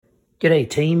G'day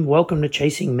team, welcome to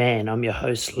Chasing Man. I'm your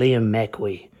host Liam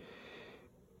Mackwee.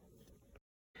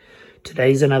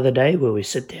 Today's another day where we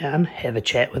sit down, have a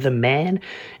chat with a man,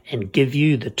 and give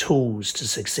you the tools to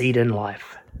succeed in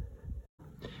life.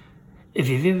 If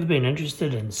you've ever been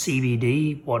interested in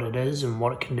CBD, what it is and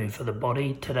what it can do for the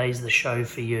body, today's the show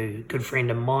for you. Good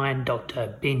friend of mine,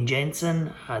 Dr. Ben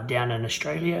Jansen, down in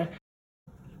Australia.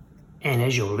 And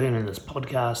as you'll learn in this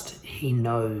podcast, he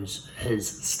knows his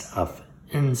stuff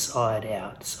inside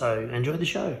out. So enjoy the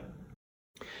show.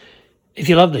 If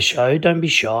you love the show, don't be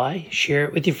shy. Share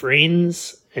it with your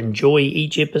friends. Enjoy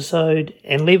each episode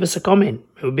and leave us a comment.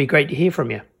 It would be great to hear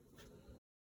from you.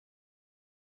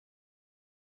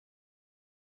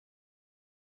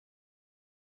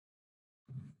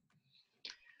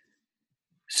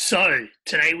 So,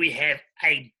 today we have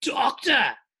a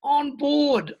doctor on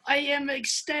board. I am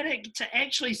ecstatic to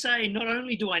actually say not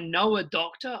only do I know a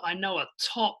doctor, I know a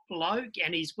top bloke,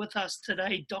 and he's with us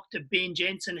today, Dr. Ben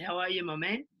Jansen. How are you, my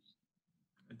man?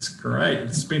 It's great.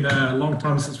 It's been a long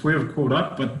time since we've caught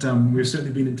up, but we've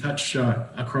certainly been in touch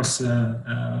across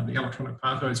the electronic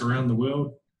pathways around the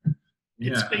world.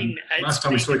 Yeah, last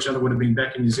time we saw each other would have been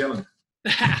back in New Zealand.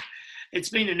 It's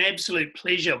been an absolute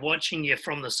pleasure watching you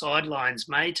from the sidelines,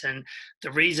 mate. And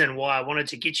the reason why I wanted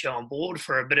to get you on board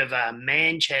for a bit of a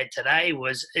man chat today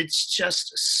was it's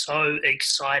just so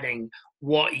exciting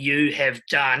what you have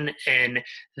done in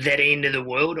that end of the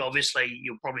world. Obviously,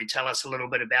 you'll probably tell us a little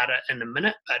bit about it in a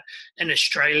minute, but in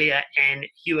Australia, and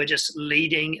you are just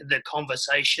leading the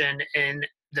conversation in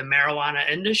the marijuana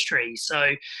industry.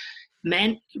 So,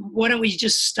 man, why don't we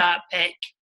just start back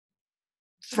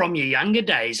from your younger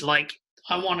days? Like,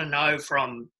 I want to know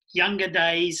from younger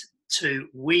days to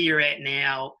where you're at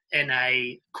now in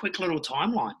a quick little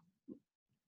timeline.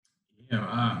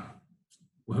 Yeah,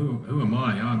 who am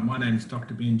I? My name is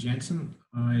Dr. Ben Jansen.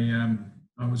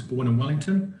 I was born in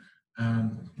Wellington.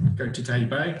 Go to Tay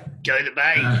Bay. Go the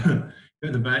Bay.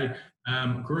 Go the Bay.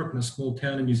 Grew up in a small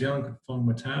town in New Zealand called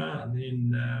Whangamata, and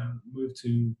then moved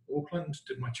to Auckland,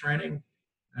 did my training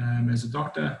as a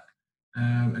doctor.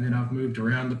 And then I've moved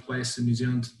around the place in New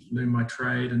Zealand to learn my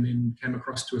trade, and then came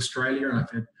across to Australia. And I've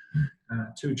had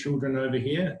 2 children over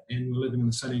here, and we're living on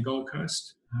the sunny Gold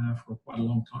Coast for quite a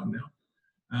long time now.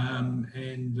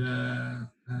 In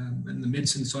the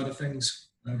medicine side of things,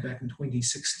 back in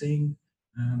 2016,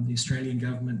 the Australian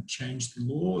government changed the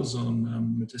laws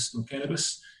on medicinal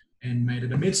cannabis and made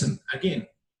it a medicine again,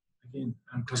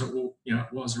 because it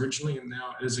was originally, and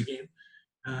now it is again.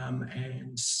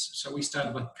 And so we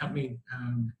started a company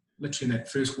literally in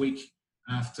that first week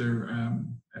after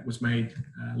it was made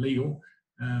legal.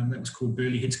 That was called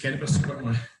Burley Heads Cannabis. I've got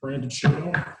my branded shirt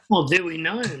on. Well, there we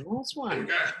know. Nice one.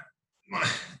 There we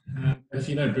go. If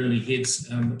you know Burley Heads,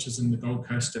 which is in the Gold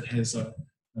Coast, it has a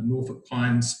Norfolk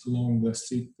pines along the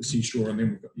seashore, and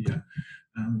then we've got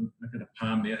I've got a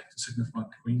palm there to signify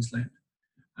Queensland.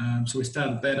 So we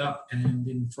started that up, and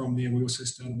then from there we also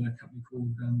started a company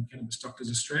called Cannabis Doctors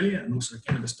Australia, and also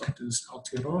Cannabis Doctors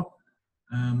Aotearoa,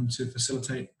 to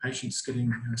facilitate patients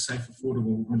getting safe,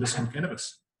 affordable medicinal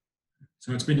cannabis.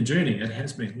 So it's been a journey. It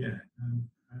has been, yeah.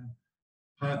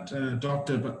 Part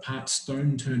doctor, but part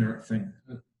stone turner, I think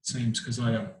it seems, because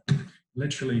I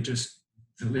literally just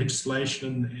the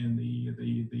legislation and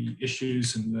the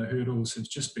issues and the hurdles has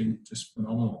just been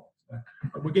phenomenal.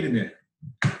 But we're getting there.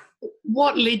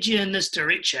 What led you in this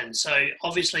direction? So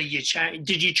obviously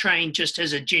did you train just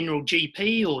as a general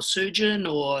GP or surgeon,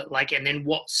 or and then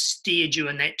what steered you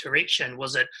in that direction?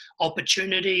 Was it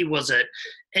opportunity? Was it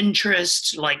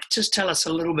interest? Just tell us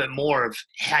a little bit more of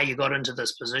how you got into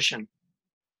this position.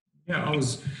 Yeah, I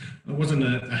wasn't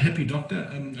a hippie doctor.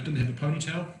 I didn't have a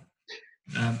ponytail.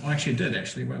 I actually did,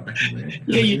 way back in the day.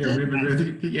 Yeah, you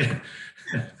did? Yeah,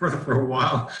 for a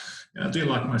while. I do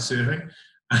like my surfing.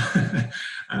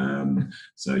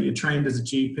 So you trained as a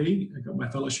GP. I got my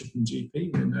fellowship in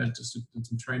GP, and I just did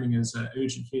some training as an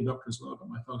urgent care doctor as well. I got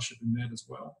my fellowship in that as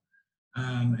well,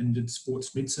 and did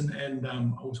sports medicine. And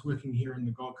I was working here on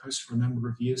the Gold Coast for a number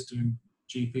of years doing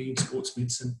GP and sports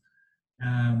medicine,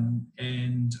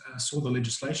 and saw the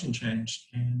legislation change,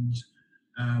 and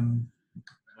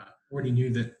already knew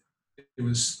that there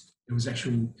was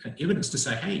actual evidence to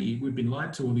say, hey, we've been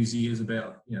lied to all these years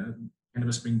about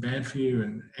cannabis being bad for you,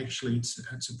 and actually it's a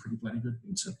pretty bloody good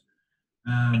medicine.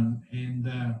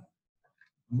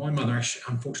 My mother actually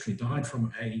unfortunately died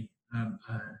from a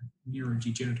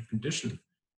neurodegenerative condition,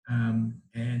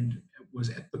 and it was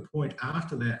at the point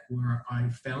after that where I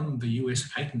found the US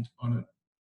patent on it,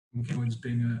 as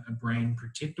being a brain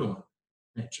protector.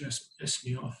 That just pissed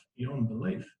me off beyond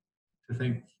belief, to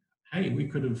think, hey, we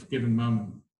could have given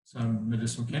mum some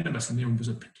medicinal cannabis, and there was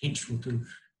a potential to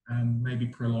maybe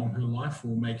prolong her life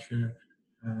or make her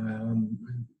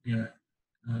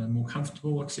more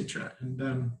comfortable, etc. And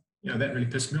that really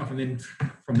pissed me off. And then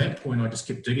from that point, I just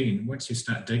kept digging. And once you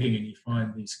start digging and you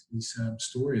find these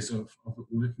stories of it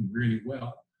working really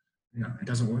well, it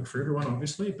doesn't work for everyone,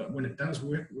 obviously, but when it does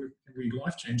work, it can be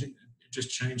life-changing. It just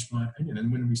changed my opinion.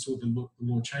 And when we saw the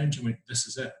law change, I went, this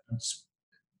is it.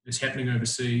 It's happening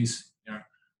overseas.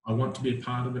 I want to be a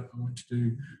part of it. I want to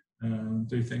do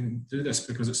this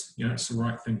because it's the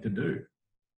right thing to do.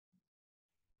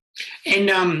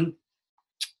 And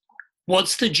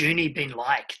what's the journey been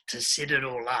like to set it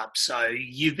all up? So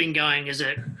you've been going,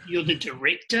 you're the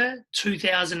director,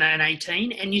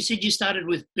 2018, and you said you started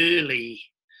with Burley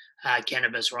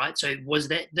Cannabis, right? So was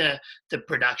that the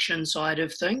production side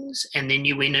of things, and then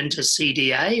you went into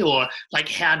CDA, or like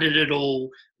how did it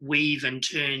all weave and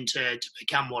turn to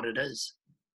become what it is?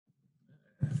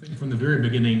 I think from the very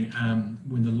beginning,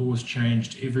 when the laws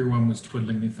changed, everyone was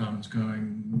twiddling their thumbs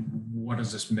going, what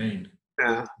does this mean?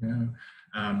 All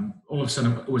of a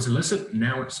sudden it was illicit,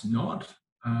 now it's not.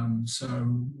 So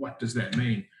what does that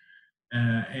mean?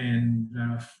 And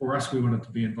for us, we wanted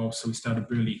to be involved, so we started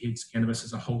Burley Heads Cannabis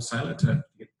as a wholesaler to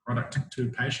get product to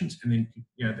patients, and then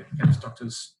the Cannabis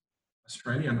Doctors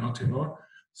Australia and Aotearoa.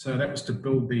 So that was to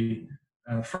build the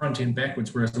front end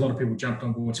backwards, whereas a lot of people jumped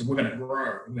on board and said, we're going to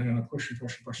grow, we're going to push and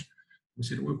push and push. We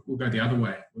said, we'll go the other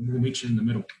way, we'll meet you in the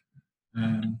middle.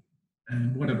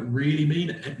 And what did it really mean?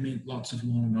 It meant lots of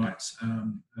long nights.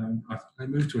 I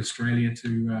moved to Australia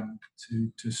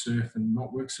to surf and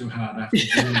not work so hard after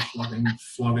really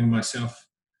flogging myself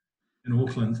in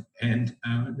Auckland. And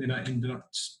then I ended up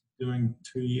doing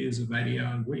 2 years of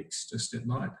 80-hour weeks just at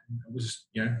night. I was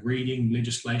reading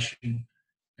legislation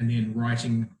and then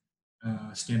writing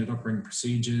standard operating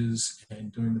procedures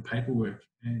and doing the paperwork.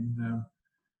 And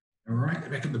right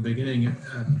back at the beginning,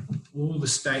 all the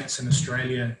states in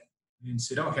Australia and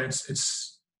said, okay,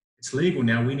 it's legal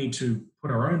now. We need to put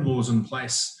our own laws in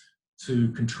place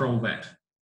to control that.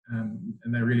 And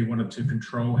they really wanted to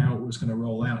control how it was going to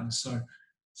roll out. And so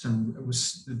it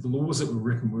was the laws that were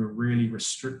written were really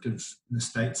restrictive in the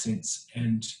state sense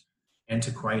and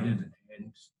antiquated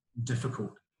and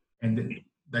difficult. And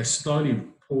they slowly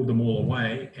pulled them all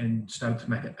away and started to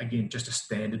make it, again, just a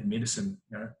standard medicine,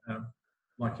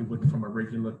 like you would from a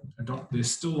regular doctor. There's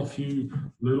still a few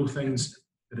little things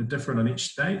that are different in each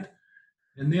state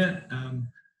in there,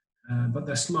 but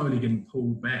they're slowly getting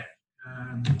pulled back.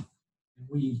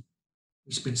 We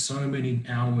spent so many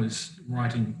hours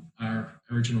writing our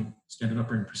original standard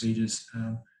operating procedures,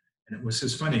 and it was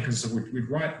just funny because we'd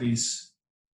write these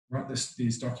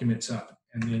documents up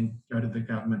and then go to the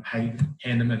government, hand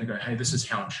them in and go, hey, this is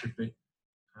how it should be.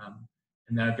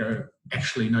 And they'd go,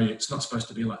 actually, no, it's not supposed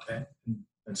to be like that. And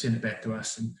they'd send it back to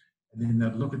us, and then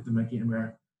they'd look at them again and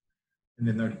go, and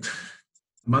then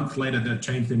a month later, they'd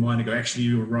change their mind and go, actually,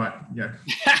 you were right.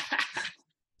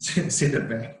 Send it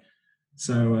back.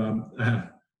 So,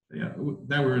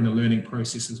 they were in a learning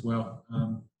process as well,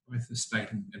 both the state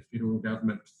and federal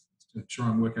government, to try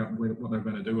and work out what they're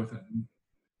going to do with it.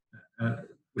 And,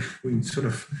 we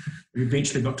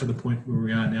eventually got to the point where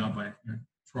we are now by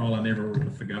trial and error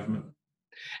with the government.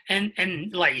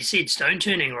 And like you said, stone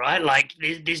turning, right? Like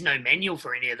there's no manual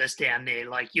for any of this down there.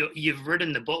 Like you've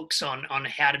written the books on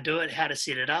how to do it, how to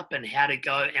set it up, and how to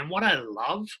go. And what I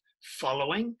love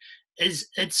following is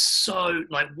it's so,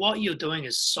 like, what you're doing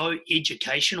is so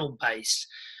educational based.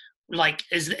 Like,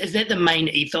 is that the main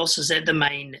ethos? Is that the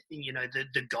main,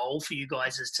 the goal for you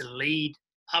guys is to lead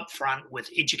up front with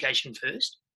education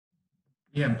first?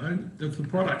 Yeah, the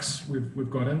products we've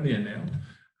got in there now.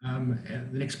 And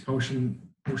the next portion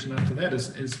after that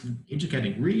is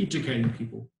re-educating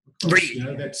people.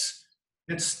 Because,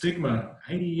 that's stigma.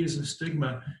 80 years of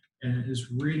stigma is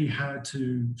really hard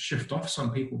to shift off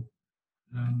some people.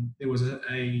 There was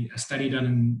a study done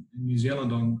in New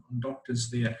Zealand on doctors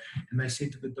there, and they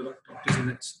said to the doctors in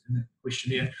that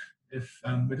questionnaire, if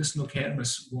medicinal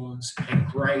cannabis had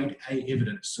grade A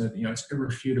evidence, so it's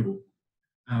irrefutable,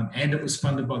 and it was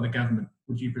funded by the government,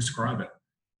 would you prescribe it?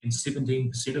 And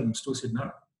 17% of them still said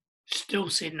no. Still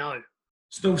said no.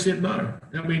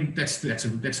 I mean, that's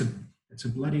a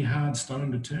bloody hard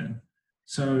stone to turn.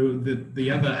 So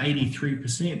the other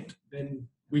 83%, then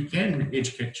we can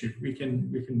educate you. We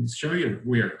can show you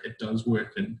where it does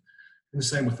work, and the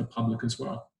same with the public as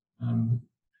well.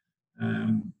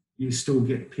 You still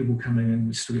get people coming in.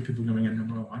 We still get people coming in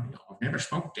and, well, I've never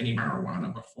smoked any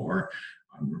marijuana before.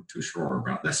 I'm not too sure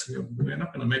about this. We're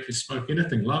not going to make you smoke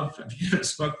anything, love. If you haven't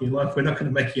smoked in your life, we're not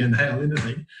going to make you inhale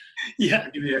anything. Yeah.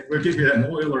 We'll give you an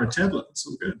oil or a tablet. It's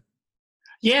all good.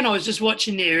 Yeah, and I was just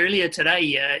watching there earlier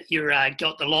today. You're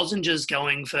got the lozenges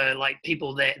going for like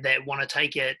people that want to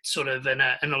take it sort of in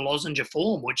a lozenge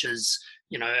form, which is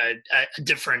a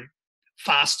different,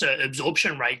 faster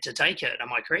absorption rate to take it.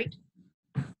 Am I correct?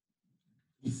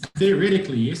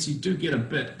 Theoretically, yes, you do get a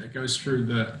bit that goes through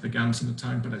the gums and the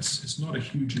tongue, but it's not a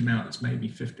huge amount. It's maybe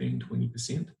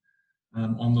 15-20%.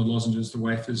 On the lozenges, the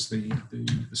wafers, the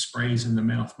sprays in the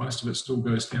mouth, most of it still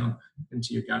goes down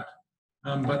into your gut.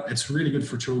 But it's really good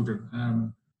for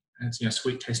children. It's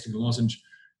sweet tasting lozenge.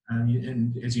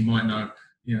 And as you might know,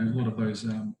 a lot of those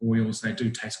oils, they do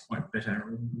taste quite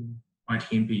bitter, quite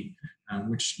hempy,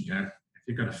 which, if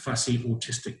you've got a fussy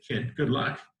autistic kid, good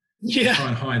luck. Yeah. Try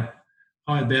and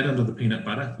hide that under the peanut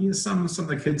butter. Some of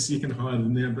the kids you can hide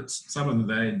in there, but some of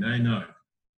them, they know.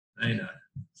 They know.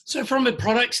 So from a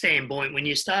product standpoint, when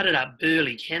you started up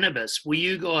Burley Cannabis, were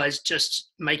you guys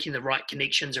just making the right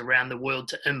connections around the world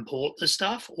to import the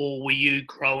stuff, or were you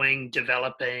growing,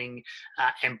 developing,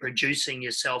 and producing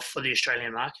yourself for the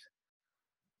Australian market?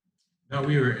 No,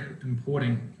 we were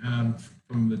importing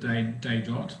from the day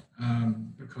dot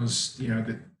because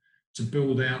to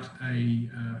build out a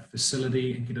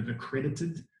facility and get it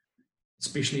accredited,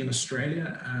 especially in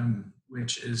Australia,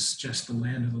 which is just the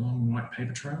land of the long white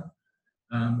paper trail.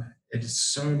 It is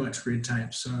so much red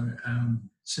tape. So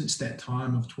since that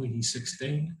time of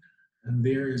 2016, and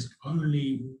there is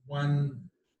only one,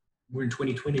 we're in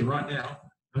 2020 right now,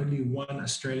 only one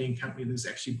Australian company that's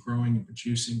actually growing and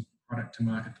producing product to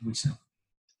market that we sell.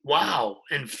 Wow,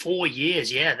 in 4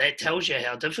 years, yeah, that tells you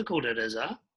how difficult it is,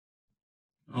 huh?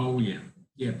 Oh yeah,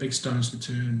 yeah, big stones to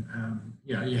turn.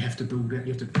 You have to build it.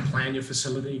 You have to plan your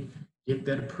facility, get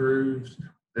that approved,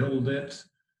 build it,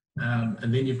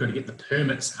 and then you've got to get the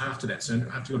permits after that. So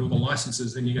after you've got all the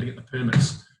licenses, then you've got to get the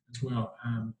permits as well.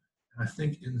 I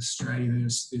think in Australia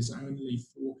there's only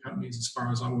 4 companies, as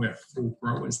far as I'm aware, 4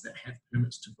 growers that have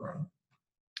permits to grow.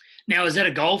 Now, is that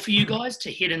a goal for you guys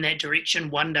to head in that direction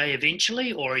one day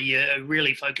eventually, or are you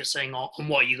really focusing on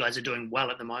what you guys are doing well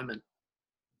at the moment?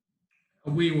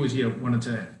 We always wanted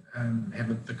to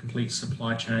have the complete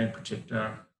supply chain, protect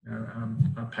our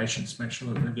patients, make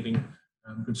sure that they're getting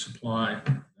good supply,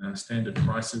 standard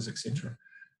prices, etc.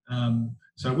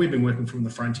 So we've been working from the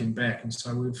front end back, and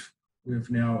so we've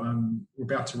now we're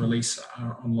about to release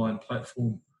our online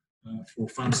platform for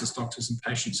pharmacists, doctors, and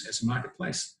patients as a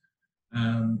marketplace.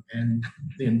 And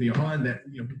then behind that,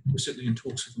 we're certainly in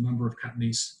talks with a number of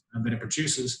companies that are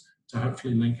producers to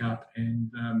hopefully link up and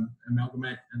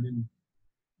amalgamate, and then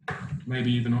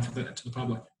maybe even offer that to the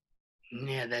public.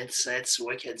 Yeah, that's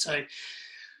wicked. So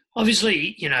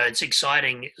obviously, it's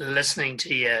exciting listening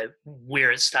to you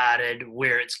where it started,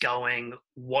 where it's going,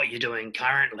 what you're doing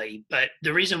currently. But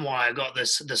the reason why I got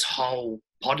this whole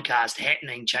podcast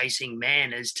happening, Chasing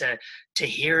Man, is to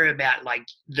hear about like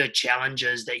the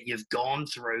challenges that you've gone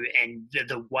through and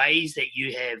the ways that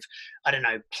you have, I don't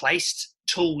know, placed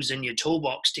tools in your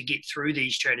toolbox to get through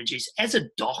these strategies. As a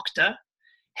doctor,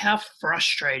 how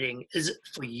frustrating is it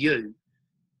for you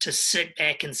to sit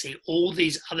back and see all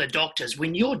these other doctors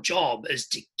when your job is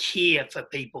to care for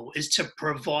people, is to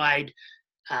provide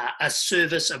a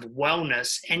service of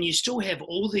wellness, and you still have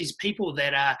all these people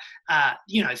that are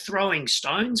throwing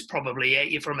stones probably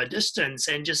at you from a distance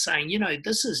and just saying,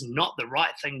 this is not the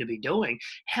right thing to be doing.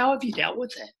 How have you dealt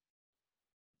with that?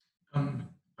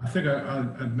 I think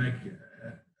I'd make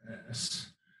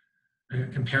a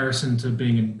comparison to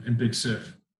being in big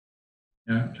surf.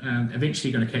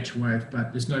 Eventually you're going to catch a wave,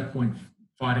 but there's no point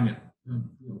fighting it.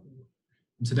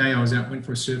 Today I went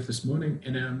for a surf this morning,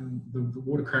 and the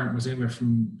water current was anywhere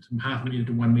from half a metre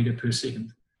to 1 metre per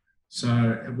second.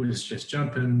 So it was just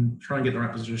jump in, try and get the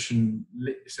right position,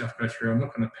 let yourself go through. I'm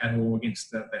not going to paddle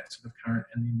against that sort of current,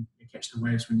 and then you catch the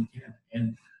waves when you can.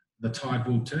 And the tide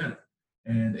will turn,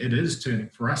 and it is turning.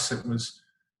 For us, it was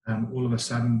all of a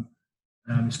sudden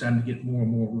starting to get more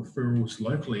and more referrals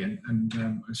locally, and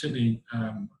certainly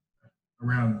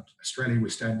around Australia, we're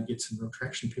starting to get some real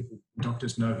traction.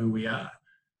 Doctors know who we are,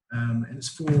 and it's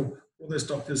for all those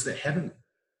doctors that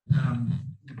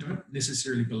don't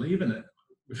necessarily believe in it.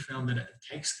 We've found that it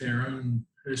takes their own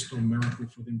personal miracle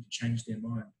for them to change their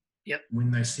mind. Yep.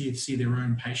 When they see their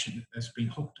own patient that's been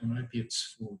hooked on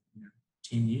opiates for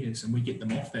 10 years, and we get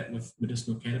them off that with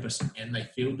medicinal cannabis, and they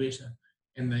feel better,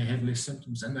 and they have less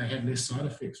symptoms, and they have less side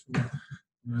effects from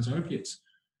those opiates.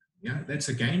 That's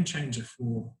a game changer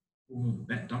for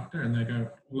that doctor, and they go,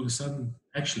 all of a sudden,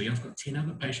 actually, I've got 10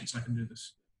 other patients I can do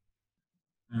this.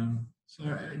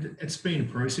 So it's been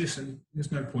a process, and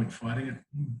there's no point fighting it.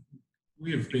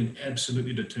 We have been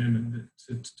absolutely determined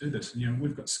to do this. And,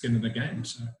 we've got skin in the game,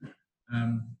 so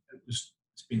it's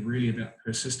been really about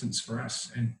persistence for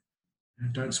us, and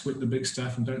don't sweat the big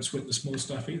stuff and don't sweat the small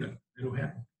stuff either. It'll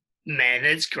happen. Man,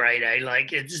 it's great, eh?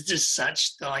 Like, it's just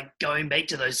such, like, going back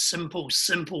to those simple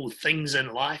things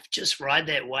in life. Just ride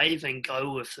that wave and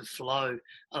go with the flow.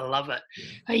 I love it. Yeah.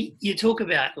 Hey, you talk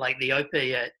about, like, the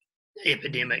opiate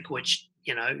epidemic, which,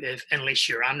 if unless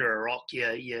you're under a rock,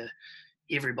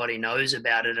 everybody knows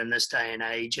about it in this day and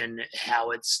age, and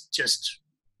how it's just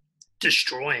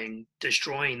destroying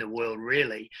the world,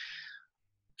 really.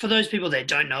 For those people that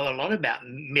don't know a lot about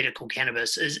medical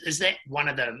cannabis, is that one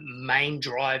of the main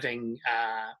driving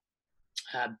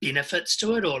benefits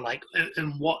to it, or like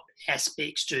in what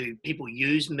aspects do people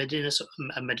use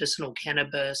medicinal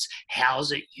cannabis?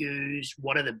 How's it used?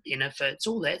 What are the benefits?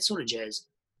 All that sort of jazz.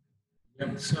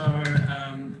 Yep. So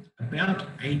about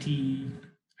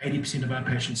 80% of our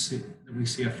patients that we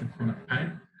see are from chronic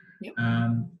pain. Yep.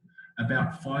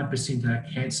 About 5% are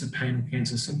cancer pain or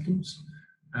cancer symptoms.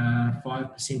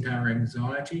 5% are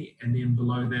anxiety, and then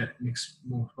below that,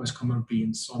 most common would be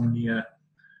insomnia,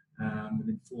 and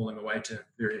then falling away to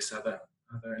various other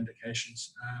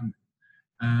indications.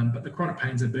 But the chronic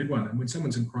pain is a big one, and when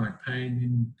someone's in chronic pain,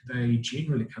 then they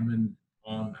generally come in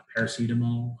on a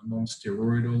paracetamol, a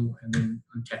non-steroidal, and then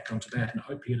tacked onto that an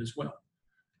opiate as well.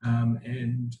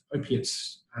 And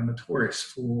opiates are notorious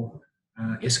for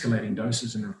escalating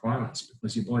doses and requirements,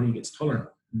 because your body gets tolerant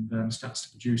and starts to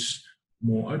produce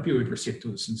more opioid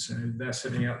receptors, and so they're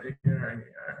sitting out there going,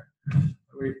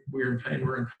 we're in pain,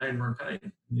 we're in pain, we're in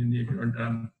pain.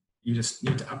 And you just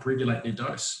need to upregulate their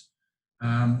dose.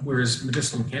 Whereas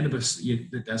medicinal cannabis,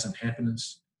 that doesn't happen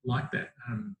like that.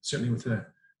 Certainly with the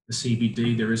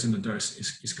CBD, there isn't a dose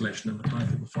escalation over time.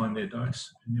 People find their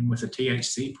dose. And then with the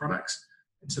THC products,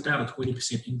 it's about a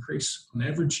 20% increase on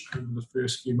average over the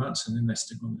first few months, and then they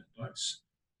stick on that dose.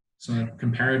 So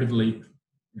comparatively,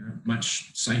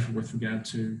 much safer with regard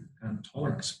to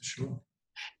tolerance, for sure.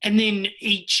 And then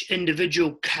each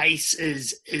individual case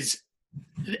is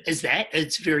that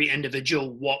it's very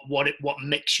individual. What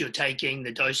mix you're taking,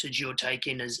 the dosage you're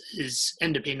taking is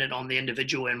independent on the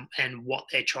individual and what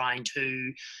they're trying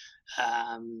to.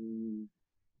 I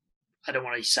don't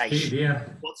want to say. Yeah.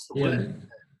 What's the word?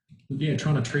 Yeah,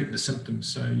 trying to treat the symptoms.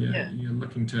 So you're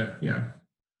looking to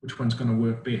which one's going to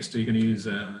work best. Are you going to use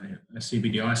a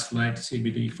CBD isolate,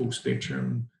 CBD full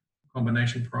spectrum,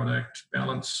 combination product,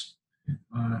 balance,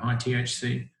 high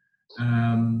THC?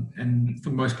 And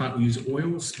for the most part, we use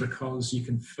oils because you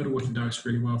can fiddle with the dose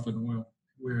really well for the oil.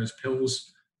 Whereas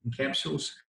pills and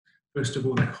capsules, first of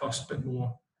all, they cost a bit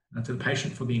more to the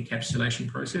patient for the encapsulation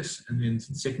process. And then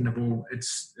second of all,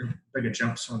 it's bigger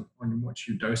jumps on what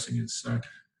your dosing is. So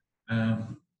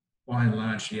by and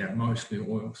large, mostly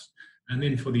oils. And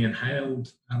then for the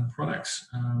inhaled products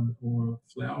or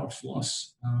flower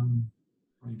floss,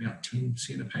 probably about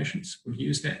 10% of patients would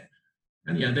use that.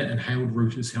 And that inhaled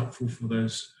route is helpful for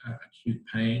those acute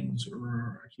pains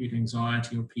or acute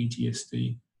anxiety or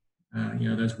PTSD.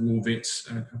 Those war vets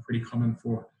are pretty common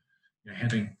for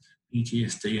having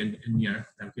PTSD, and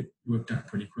they'll get worked up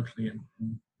pretty quickly, and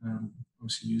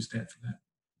obviously use that for that.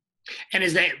 And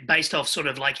is that based off sort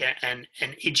of like an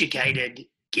educated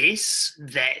guess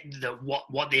that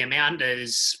what the amount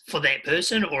is for that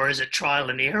person, or is it trial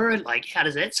and error? Like, how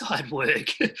does that side work?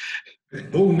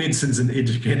 All medicine's an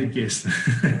educated guess.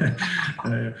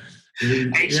 Actually,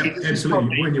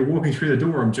 absolutely. When you're walking through the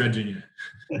door, I'm judging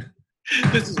you.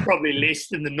 This is probably less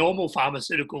than the normal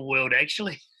pharmaceutical world,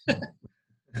 actually.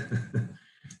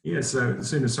 Yeah, so as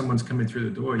soon as someone's coming through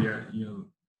the door,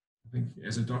 I think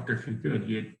as a doctor, if you're good,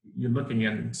 you're looking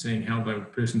at and seeing how the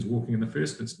person's walking in the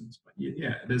first instance. But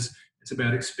it's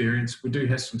about experience. We do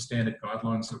have some standard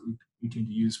guidelines that we tend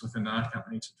to use within our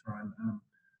company to try and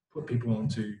put people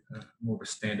onto more of a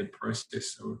standard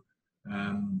process. So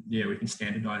we can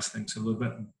standardize things a little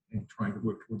bit and trying to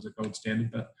work towards a gold standard.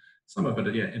 But some of it,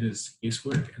 it is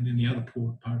guesswork. And then the other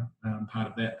part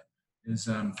of that is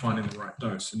finding the right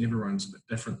dose. And everyone's a bit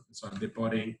different inside their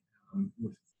body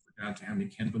with regard to how many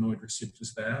cannabinoid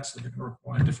receptors there are, so they're going to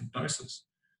require different doses.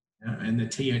 And the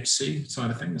THC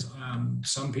side of things,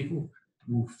 some people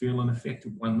will feel an effect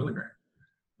of 1 milligram.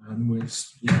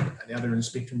 Whereas at the other end of the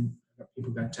spectrum,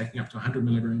 people go taking up to 100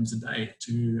 milligrams a day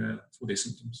for their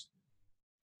symptoms.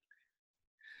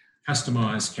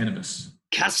 Customized cannabis.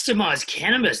 Customized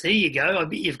cannabis. There you go. I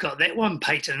bet you've got that one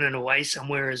patented away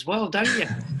somewhere as well, don't you?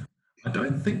 I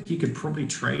don't think you could probably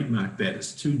trademark that.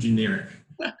 It's too generic.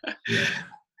 Yeah.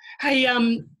 Hey,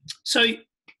 so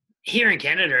here in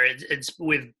Canada,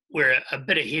 we're a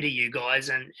bit ahead of you guys,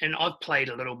 and I've played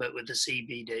a little bit with the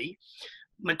CBD.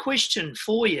 My question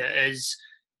for you is,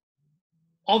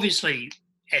 obviously,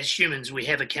 as humans, we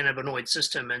have a cannabinoid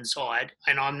system inside,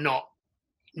 and I'm not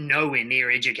nowhere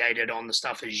near educated on the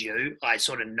stuff as you. I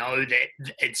sort of know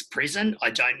that it's present. I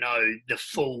don't know the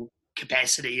full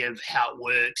capacity of how it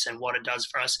works and what it does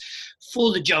for us.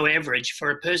 For the Joe average,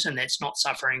 for a person that's not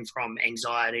suffering from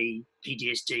anxiety,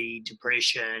 PTSD,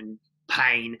 depression,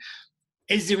 pain,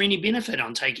 is there any benefit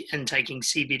in taking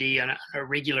CBD on a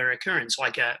regular occurrence,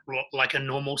 like a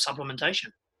normal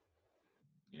supplementation?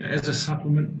 Yeah, as a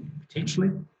supplement,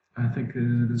 potentially. I think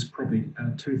there's probably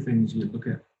two things you look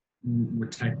at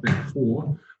would take that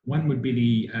for. One would be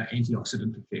the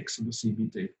antioxidant effects of the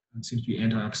CBD. It seems to be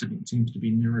antioxidant, it seems to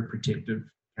be neuroprotective,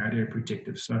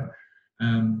 cardioprotective. So,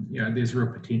 there's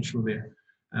real potential there.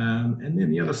 And then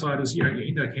the other side is, your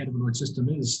endocannabinoid system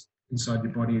is inside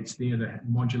your body. It's there to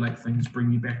modulate things,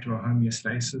 bring you back to a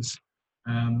homeostasis.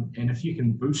 And if you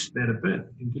can boost that a bit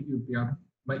and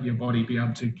make your body be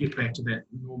able to get back to that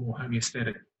normal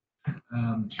homeostatic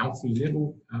healthy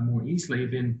level more easily,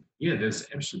 then there's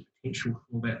absolute potential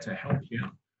for that to help you.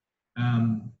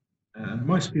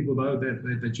 Most people, though,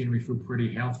 they generally feel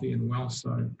pretty healthy and well.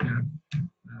 So,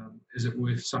 is it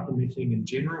worth supplementing in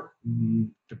general?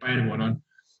 Debatable. And I'm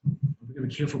going to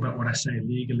be careful about what I say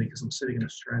legally because I'm sitting in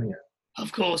Australia.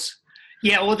 Of course.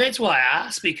 Yeah, well, that's why I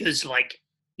asked, because,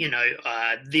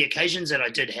 the occasions that I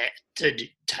did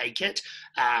take it,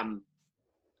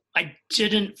 I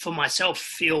didn't, for myself,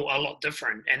 feel a lot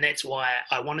different. And that's why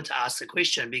I wanted to ask the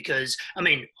question, because,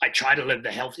 I try to live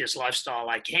the healthiest lifestyle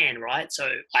I can, right? So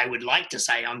I would like to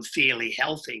say I'm fairly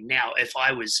healthy. Now, if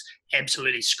I was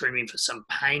absolutely screaming for some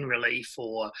pain relief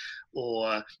or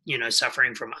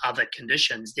suffering from other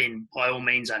conditions, then by all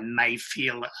means I may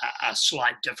feel a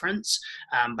slight difference.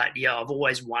 But I've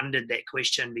always wondered that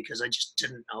question because I just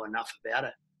didn't know enough about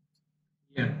it.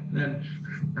 Yeah, and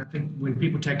I think when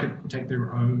people take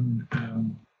their own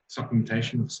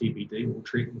supplementation of CBD or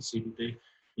treatment with CBD,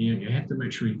 you have to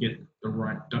make sure you get the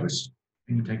right dose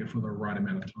and you take it for the right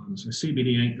amount of time. So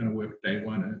CBD ain't going to work day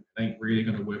one. It ain't really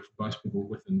going to work for most people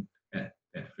within that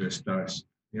first dose.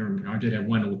 I did have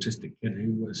one autistic kid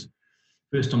who was,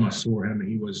 first time I saw him,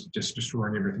 he was just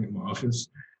destroying everything in my office.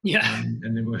 Yeah. And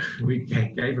then we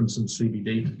gave him some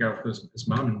CBD to go with his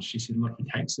mum, and she said, look, he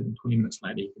takes it, and 20 minutes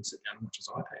later he can sit down and watch his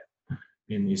iPad,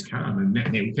 and he's calm. And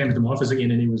then we came to my office again,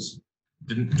 and he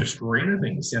didn't destroy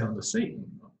anything. He sat on the seat.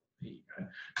 There you go.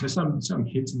 So some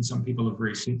kids and some people are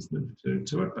very sensitive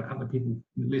to it, but other people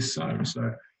less so.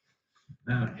 So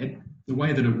the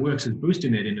way that it works is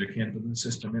boosting that endocannabinoid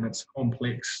system, and it's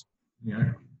complex,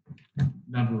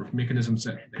 number of mechanisms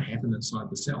that happen inside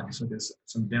the cell. So there's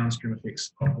some downstream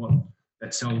effects of what the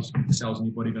cells in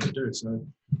your body are going to do. So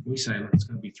we say it's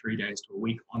going to be 3 days to a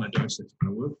week on a dose that's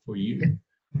going to work for you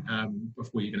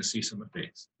before you're going to see some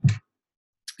effects.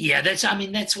 Yeah, that's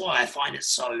why I find it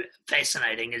so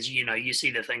fascinating. Is you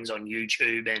see the things on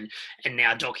YouTube and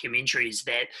now documentaries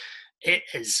that it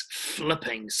is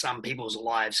flipping some people's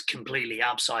lives completely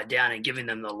upside down and giving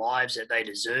them the lives that they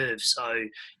deserve. So,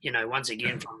 once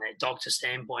again, from that doctor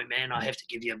standpoint, man, I have to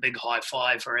give you a big high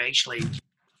five for actually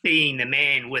being the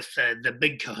man with the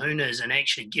big kahunas and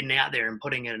actually getting out there and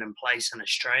putting it in place in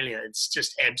Australia. It's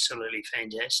just absolutely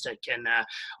fantastic. And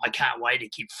I can't wait to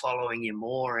keep following you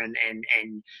more and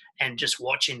just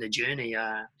watching the journey.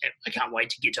 I can't wait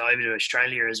to get over to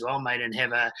Australia as well, mate, and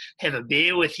have a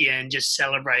beer with you and just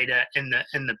celebrate it in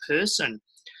the person.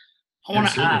 I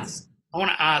want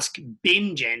to ask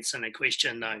Ben Jansen a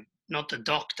question though, not the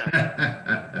doctor.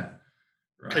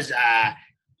 Because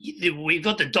we've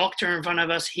got the doctor in front of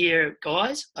us here,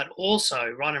 guys, but also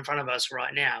right in front of us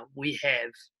right now, we have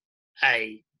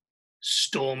a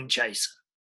storm chaser.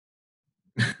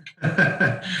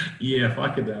 Yeah, if I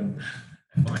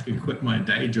could quit my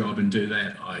day job and do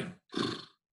that, I'd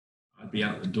be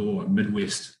out the door,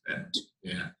 Midwest.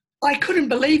 Yeah. I couldn't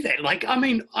believe that.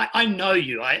 I know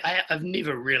you. I've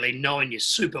never really known you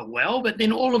super well, but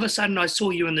then all of a sudden I saw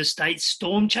you in the States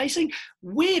storm chasing.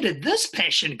 Where did this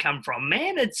passion come from,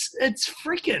 man? It's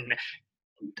freaking.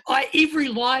 Every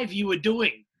live you were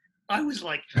doing, I was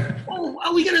like, oh,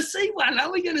 are we going to see one?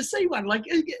 Are we going to see one? Like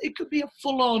it could be a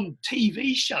full-on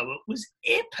TV show. It was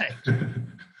epic.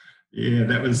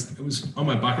 Yeah, it was on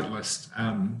my bucket list.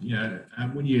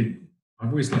 I've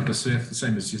always loved to surf the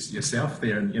same as yourself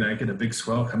there, and get a big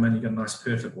swell come in, you get a nice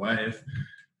perfect wave.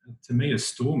 To me, a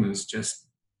storm is just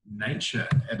nature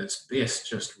at its best,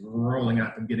 just rolling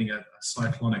up and getting a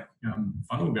cyclonic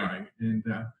funnel going. And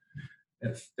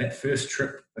that first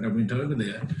trip that I went over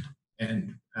there,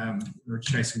 and we were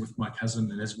chasing with my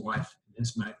cousin and his wife and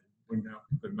his mate, we're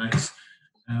good mates,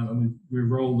 and we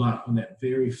rolled up on that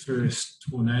very first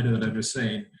tornado that I've ever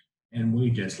seen, and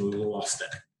we just lost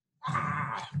it.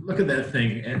 look at that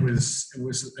thing. It was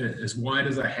as wide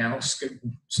as a house,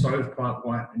 stovepipe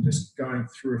white, and just going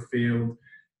through a field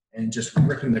and just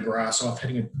ripping the grass off,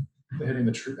 hitting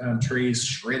the trees,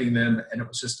 shredding them, and it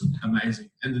was just amazing.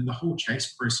 And then the whole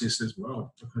chase process as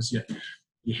well, because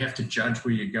you have to judge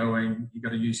where you're going. You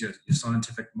got to use your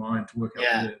scientific mind to work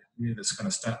out where that's going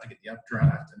to start to get the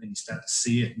updraft, and then you start to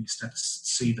see it, and you start to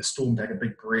see the storm take a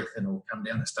big breath, and it'll come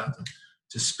down and start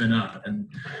to spin up. And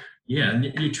and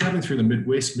you're traveling through the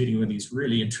Midwest, meeting with these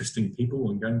really interesting people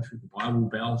and going through the Bible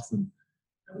Belt, and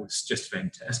it was just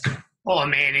fantastic. Oh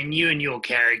man, and you and your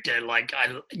character, like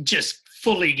I just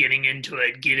fully getting into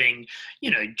it, getting,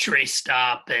 dressed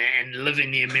up and living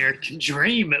the American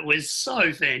dream. It was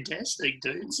so fantastic,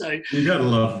 dude. So you gotta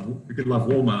love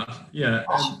Walmart. Yeah.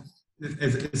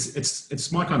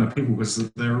 It's my kind of people, because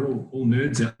they're all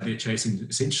nerds out there chasing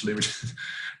essentially,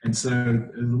 and so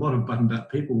there's a lot of buttoned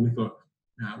up people. We thought,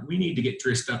 we need to get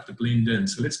dressed up to blend in.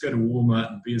 So let's go to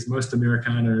Walmart and be as most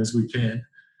Americana as we can.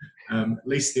 At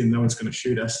least then no one's going to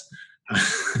shoot us.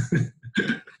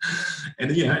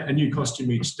 And a new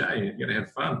costume each day. You got to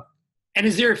have fun. And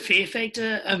is there a fear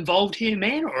factor involved here,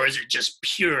 man, or is it just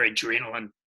pure adrenaline?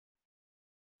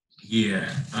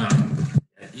 Yeah.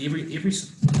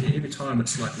 Every time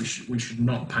it's like we should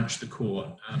not punch the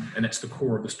core, and it's the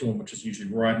core of the storm, which is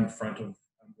usually right in front of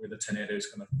where the tornado is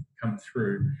going to come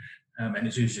through, and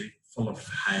it's usually full of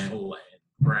hail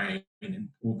and rain and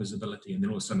poor visibility, and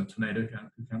then all of a sudden a tornado can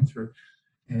come through.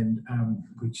 And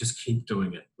we just keep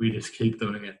doing it.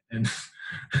 And,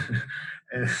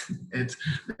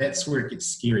 that's where it gets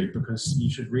scary, because you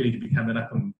should really be coming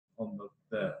up on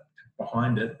the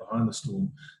behind the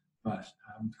storm. But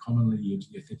commonly you're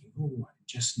thinking, oh, I can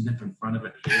just nip in front of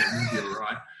it here, and we'll be all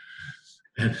right.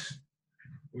 And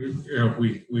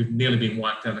we've nearly been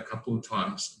wiped out a couple of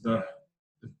times. The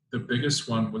biggest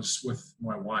one was with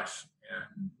my wife,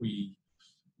 and we'd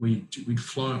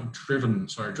driven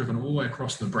all the way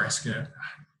across Nebraska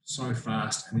so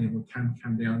fast, and then we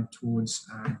come down towards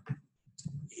the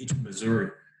edge of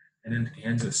Missouri and into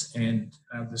Kansas, and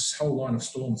this whole line of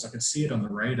storms, I could see it on the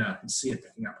radar, I could see it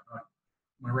picking up.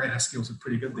 My radar skills are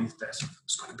pretty good these days, so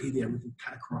it's got to be there. We can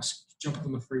cut across, jump up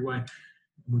on the freeway, and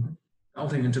we're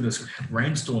belting into this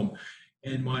rainstorm,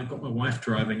 and got my wife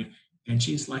driving, and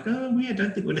she's like, oh, I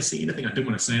don't think we're going to see anything. I didn't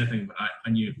want to say anything, but I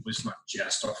knew it was like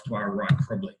just off to our right,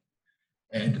 probably.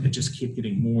 And it just kept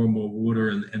getting more and more water,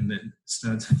 and then it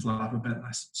started to flood up a bit. And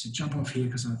I said, jump off here,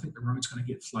 because I think the road's going to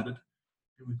get flooded.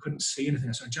 And we couldn't see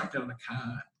anything. So I jumped out of the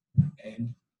car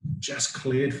and just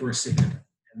cleared for a second.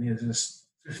 And there's this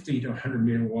 50 to 100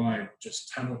 meter wide,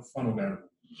 just funnel going.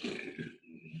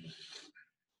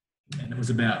 And it was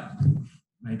about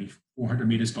maybe 400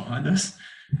 meters behind us.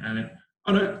 And I went,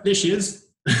 oh no, there she is.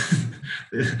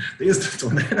 There's the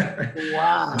tornado.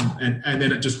 Wow. And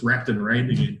then it just wrapped and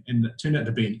rained again. And it turned out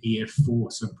to be an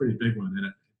EF4, so a pretty big one. And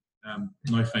it,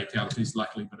 no fatalities,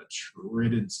 luckily, but it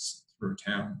shredded through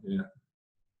town. Yeah.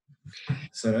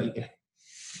 So, yeah.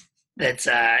 That's,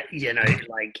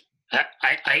 like,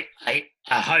 I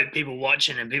hope people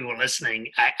watching and people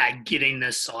listening are getting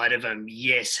this side of him.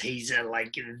 Yes, he's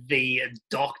like the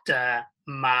doctor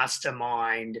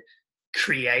mastermind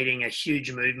creating a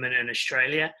huge movement in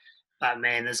Australia. But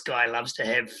man, this guy loves to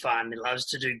have fun. He loves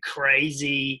to do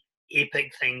crazy,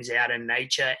 epic things out in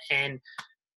nature. And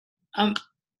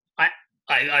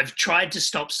I've tried to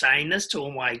stop saying this to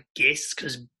all my guests,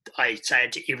 because I say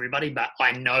it to everybody, but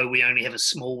I know we only have a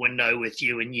small window with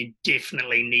you, and you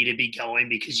definitely need to be going,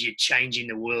 because you're changing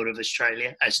the world of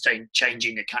Australia,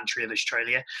 changing the country of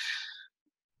Australia.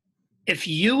 If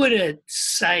you were to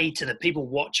say to the people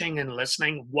watching and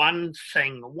listening one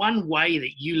thing, one way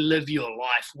that you live your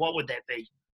life, what would that be?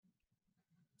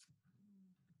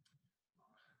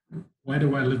 Why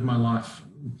do I live my life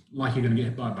like you're going to get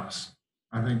hit by a bus?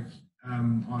 I think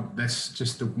that's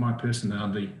just my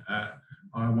personality.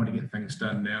 I want to get things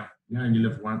done now. You only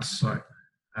live once, so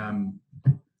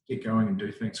get going and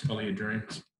do things, follow your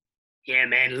dreams. Yeah,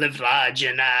 man, live large.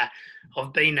 And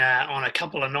I've been on a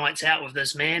couple of nights out with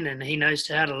this man, and he knows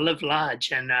how to live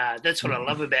large. And that's what I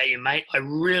love about you, mate. I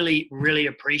really, really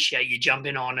appreciate you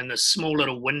jumping on in the small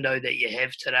little window that you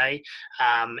have today.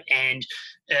 And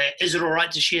is it all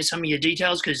right to share some of your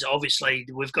details? Because obviously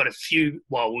we've got a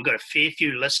fair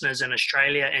few listeners in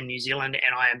Australia and New Zealand,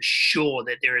 and I am sure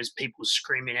that there is people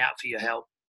screaming out for your help.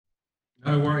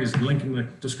 No worries. Link in the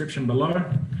description below.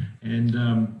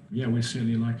 And we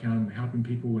certainly like helping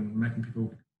people and making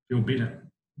people feel better.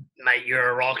 Mate, you're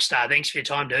a rock star. Thanks for your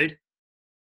time, dude.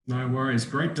 No worries.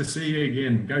 Great to see you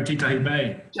again. Go Titahi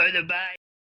Bay. Go the Bay.